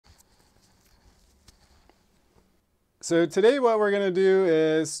So today what we're going to do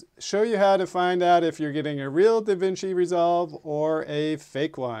is show you how to find out if you're getting a real Davinci Resolve or a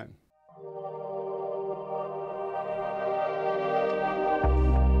fake one.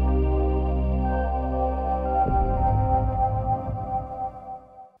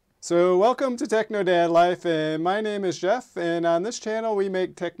 So welcome to Techno Dad Life, and my name is Jeff, and on this channel we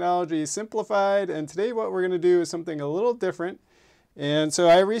make technology simplified, and today what we're going to do is something a little different. And so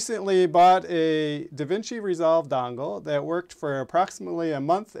I recently bought a Davinci Resolve dongle that worked for approximately a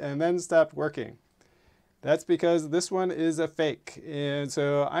month and then stopped working. That's because this one is a fake. And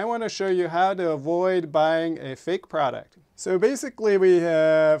so I want to show you how to avoid buying a fake product. So basically we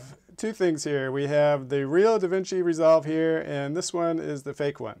have two things here. We have the real Davinci Resolve here, and this one is the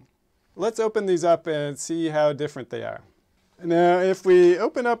fake one. Let's open these up and see how different they are. Now if we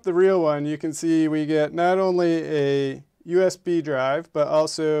open up the real one, you can see we get not only a USB drive, but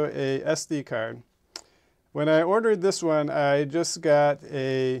also a SD card. When I ordered this one, I just got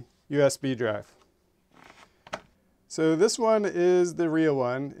a USB drive. So this one is the real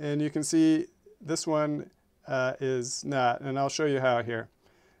one, and you can see this one is not, and I'll show you how here.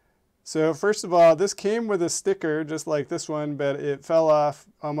 So first of all, this came with a sticker just like this one, but it fell off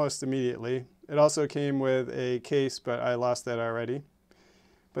almost immediately. It also came with a case, but I lost that already.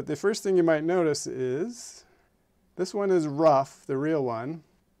 But the first thing you might notice is this one is rough, the real one,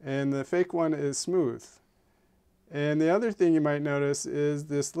 and the fake one is smooth. And the other thing you might notice is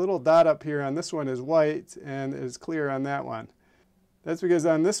this little dot up here on this one is white and is clear on that one. That's because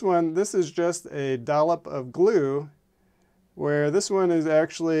on this one, this is just a dollop of glue, where this one is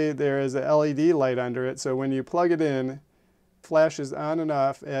actually, there is a LED light under it, so when you plug it in, it flashes on and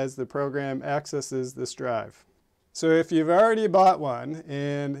off as the program accesses this drive. So if you've already bought one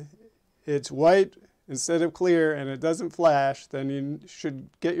and it's white instead of clear and it doesn't flash, then you should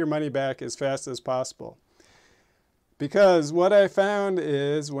get your money back as fast as possible. Because what I found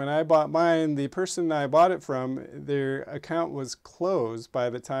is when I bought mine, the person I bought it from, their account was closed by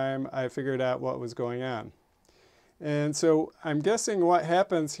the time I figured out what was going on. And so I'm guessing what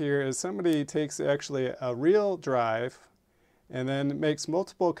happens here is somebody takes actually a real drive and then makes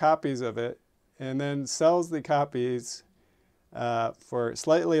multiple copies of it and then sells the copies for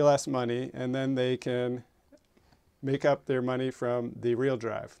slightly less money, and then they can make up their money from the real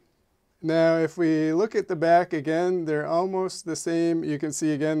drive. Now if we look at the back again, they're almost the same. You can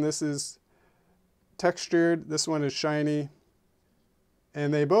see again this is textured, this one is shiny,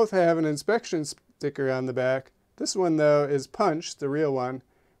 and they both have an inspection sticker on the back. This one though is punched, the real one,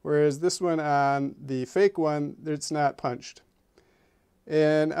 whereas this one on the fake one, it's not punched.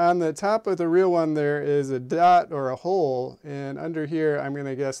 And on the top of the real one there is a dot or a hole, and under here I'm going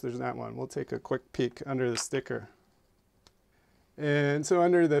to guess there's not one. We'll take a quick peek under the sticker. And so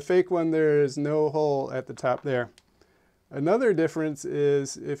under the fake one there is no hole at the top there. Another difference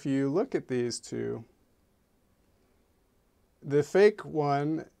is if you look at these two, the fake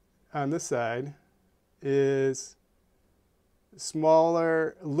one on this side is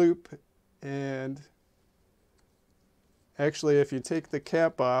smaller loop, and actually if you take the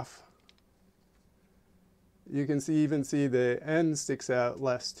cap off, you can even see the end sticks out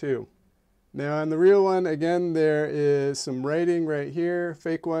less too. Now on the real one, again, there is some writing right here.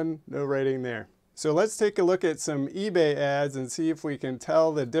 Fake one, no writing there. So let's take a look at some eBay ads and see if we can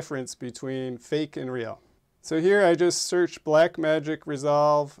tell the difference between fake and real. So here I just searched Blackmagic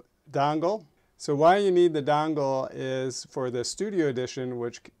Resolve Dongle. So why you need the dongle is for the Studio Edition,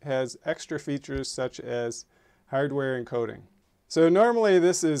 which has extra features such as hardware encoding. So normally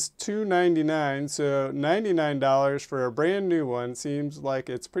this is $2.99, so $99 for a brand new one seems like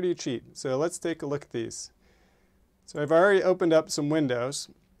it's pretty cheap. So let's take a look at these. So I've already opened up some windows,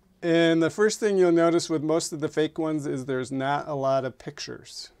 and the first thing you'll notice with most of the fake ones is there's not a lot of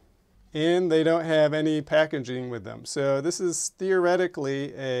pictures, and they don't have any packaging with them. So this is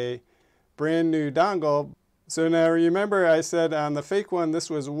theoretically a brand new dongle. So now remember I said on the fake one this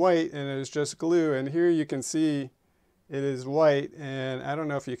was white and it was just glue, and here you can see it is white, and I don't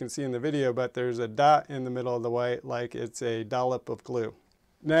know if you can see in the video, but there's a dot in the middle of the white like it's a dollop of glue.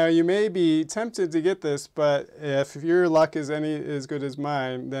 Now you may be tempted to get this, but if your luck is as good as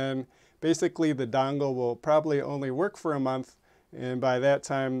mine, then basically the dongle will probably only work for a month, and by that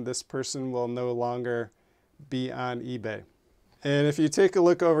time this person will no longer be on eBay. And if you take a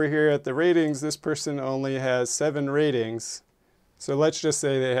look over here at the ratings, this person only has 7 ratings. So let's just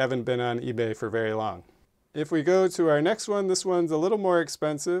say they haven't been on eBay for very long. If we go to our next one, this one's a little more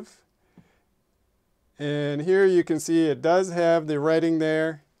expensive. And here you can see it does have the writing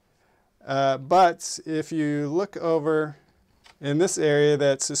there. But if you look over in this area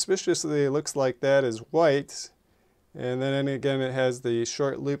that suspiciously looks like that is white, And then again, it has the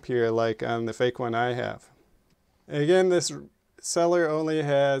short loop here like on the fake one I have. Again, this seller only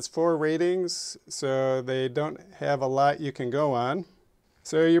has 4 ratings, so they don't have a lot you can go on.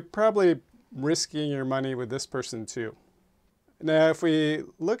 So you're probably risking your money with this person too. Now if we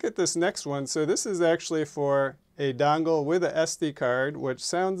look at this next one, so this is actually for a dongle with a SD card, which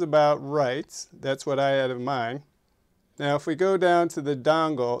sounds about right. That's what I had in mind. Now if we go down to the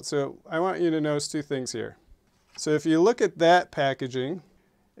dongle, so I want you to notice 2 things here. So if you look at that packaging,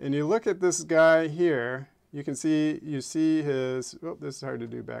 and you look at this guy here, you can see, his, oh, this is hard to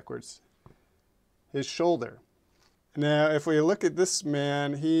do backwards, his shoulder. Now, if we look at this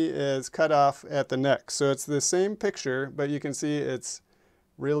man, he is cut off at the neck. So it's the same picture, but you can see it's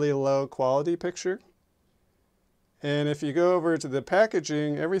really low quality picture. And if you go over to the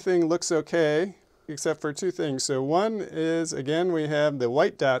packaging, everything looks okay, except for 2 things. So one is, again, we have the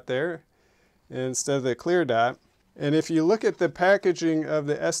white dot there instead of the clear dot. And if you look at the packaging of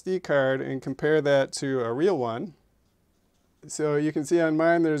the SD card and compare that to a real one, so you can see on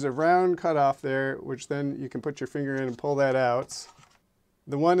mine there's a round cutoff there, which then you can put your finger in and pull that out.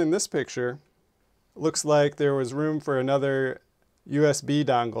 The one in this picture looks like there was room for another USB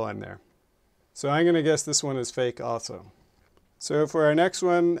dongle in there. So I'm going to guess this one is fake also. So for our next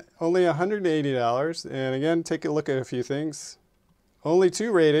one, only $180. And again, take a look at a few things. Only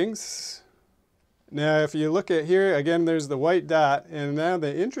 2 ratings. Now if you look at here, again there's the white dot, and now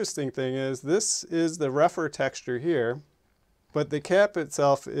the interesting thing is this is the rougher texture here, but the cap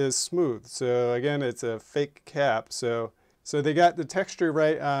itself is smooth. So again, it's a fake cap. So they got the texture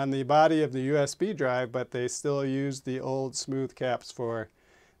right on the body of the USB drive, but they still use the old smooth caps for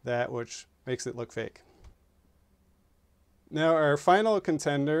that, which makes it look fake. Now our final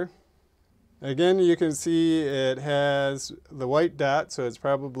contender, again you can see it has the white dot, so it's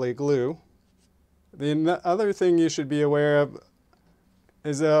probably glue. The other thing you should be aware of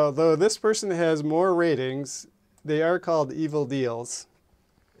is although this person has more ratings, they are called evil deals.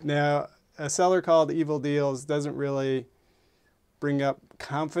 Now, a seller called evil deals doesn't really bring up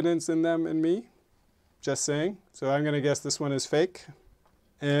confidence in them and me, just saying. So I'm going to guess this one is fake.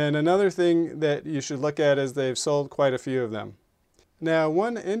 And another thing that you should look at is they've sold quite a few of them. Now,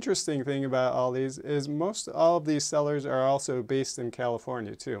 one interesting thing about all these is most all of these sellers are also based in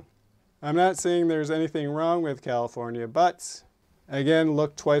California too. I'm not saying there's anything wrong with California, but again,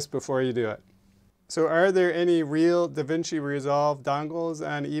 look twice before you do it. So are there any real Davinci Resolve dongles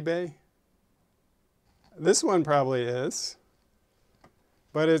on eBay? This one probably is,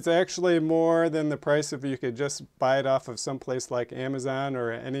 but it's actually more than the price if you could just buy it off of someplace like Amazon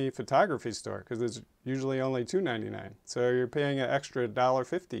or any photography store, because it's usually only $2.99. So you're paying an extra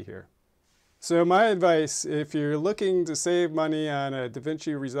 $1.50 here. So my advice, if you're looking to save money on a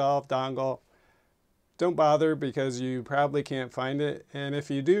Davinci Resolve dongle, don't bother because you probably can't find it. And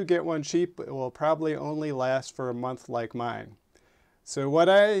if you do get one cheap, it will probably only last for a month like mine. So what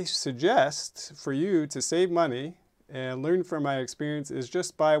I suggest for you to save money and learn from my experience is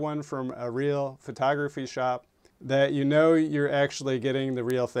just buy one from a real photography shop that you know you're actually getting the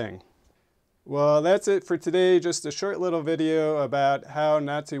real thing. Well, that's it for today. Just a short little video about how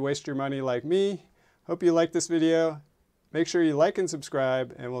not to waste your money like me. Hope you liked this video. Make sure you like and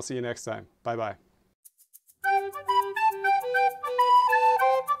subscribe, and we'll see you next time. Bye-bye.